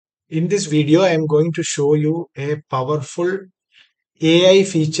In this video, I am going to show you a powerful AI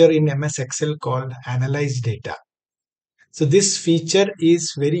feature in MS Excel called Analyze Data. So this feature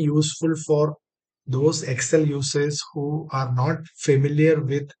is very useful for those Excel users who are not familiar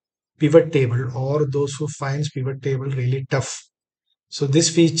with pivot table or those who finds pivot table really tough. So this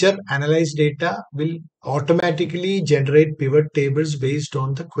feature, Analyze Data, will automatically generate pivot tables based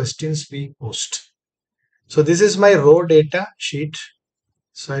on the questions we post. So this is my raw data sheet.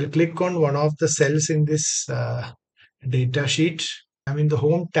 So I'll click on one of the cells in this data sheet. I'm in the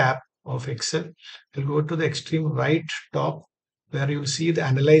home tab of Excel. I'll go to the extreme right top where you'll see the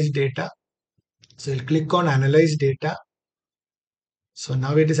analyze data. So I'll click on analyze data. So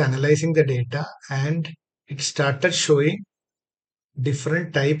now it is analyzing the data and it started showing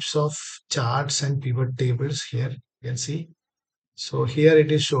different types of charts and pivot tables here. You can see. So here it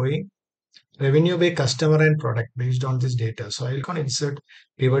is showing revenue by customer and product based on this data. So I'll click on insert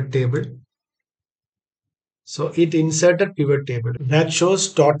pivot table. So it inserted pivot table that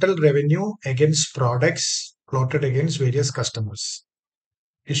shows total revenue against products plotted against various customers.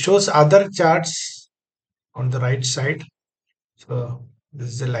 It shows other charts on the right side. So this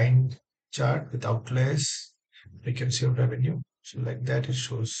is a line chart with outliers, frequency of revenue. So like that it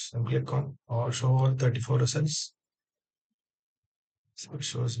shows. And click on or show all 34 results. So it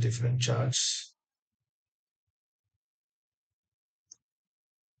shows different charts.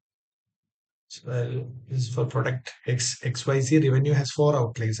 So this is for product XYZ. Revenue has 4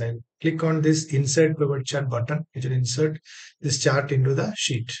 outliers. I'll click on this insert pivot chart button, which will insert this chart into the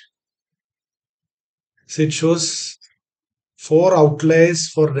sheet. So it shows 4 outliers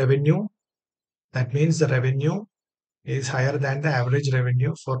for revenue. That means the revenue is higher than the average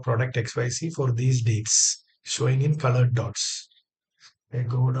revenue for product XYZ for these dates, showing in colored dots. I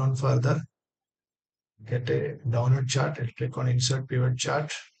go down further, get a downward chart. I'll click on insert pivot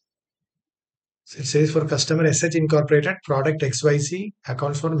chart. So it says for customer SH Incorporated, product XYZ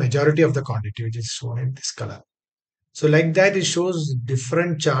accounts for majority of the quantity, which is shown in this color. So like that, it shows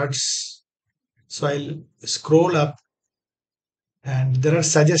different charts. So I'll scroll up and there are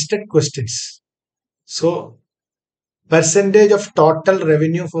suggested questions. So percentage of total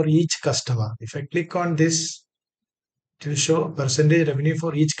revenue for each customer. If I click on this, it will show percentage revenue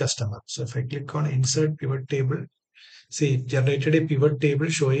for each customer. So if I click on insert pivot table, see it generated a pivot table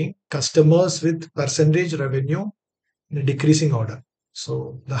showing customers with percentage revenue in a decreasing order.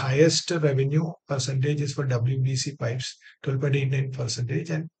 So the highest revenue percentage is for WBC pipes, 12.89%,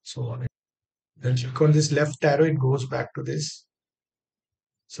 and so on. Then click on this left arrow, it goes back to this.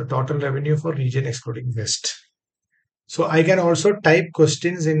 So total revenue for region excluding West. So I can also type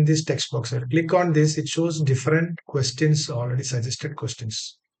questions in this text box. I'll click on this. It shows different questions, already suggested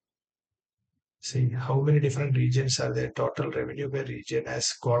questions. See how many different regions are there, total revenue by region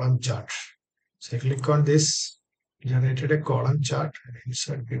as column chart. So I click on this, generated a column chart and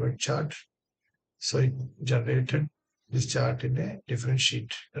insert pivot chart. So it generated this chart in a different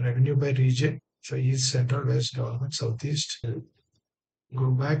sheet. The revenue by region. So East, Central, West, North, Southeast.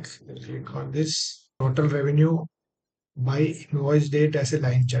 Go back, click on this. Total revenue by invoice date as a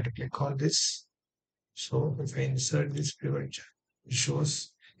line chart. Click on this. So if I insert this pivot chart, it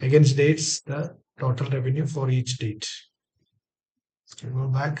shows against dates the total revenue for each date. So go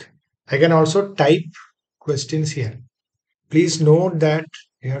back. I can also type questions here. Please note that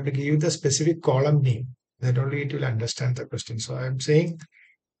you have to give the specific column name. That only it will understand the question. So I am saying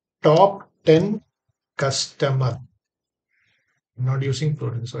top 10 customer. I'm not using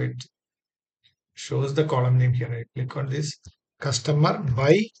plural. So it shows the column name here. I click on this customer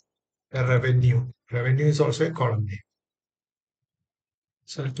by revenue. Revenue is also a column name.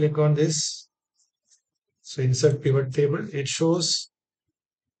 So I'll click on this. So insert pivot table. It shows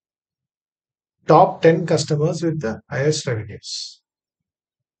top 10 customers with the highest revenues.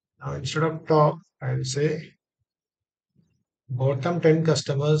 Now instead of top, I'll say bottom 10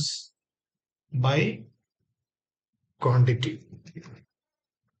 customers by quantity.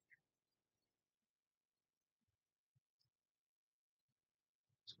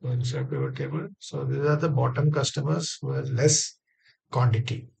 So insert pivot table. So these are the bottom customers who have less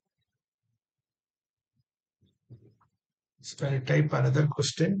quantity. So I'll type another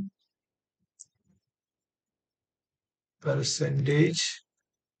question. Percentage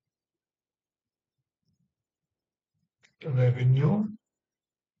revenue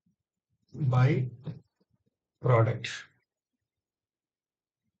by product.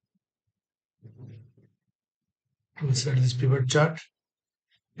 Insert this pivot chart.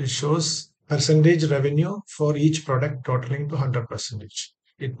 It shows percentage revenue for each product totaling to 100%.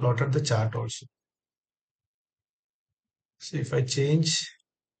 It plotted the chart also. So if I change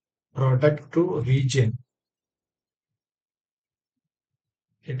product to region.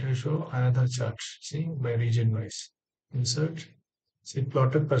 It will show another chart. See, by region wise. Insert. See,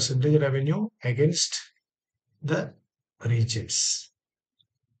 plotted percentage revenue against the regions.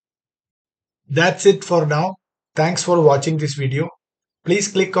 That's it for now. Thanks for watching this video.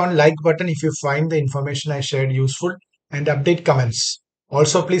 Please click on like button if you find the information I shared useful and update comments.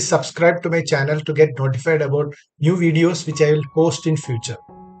 Also, please subscribe to my channel to get notified about new videos which I will post in future.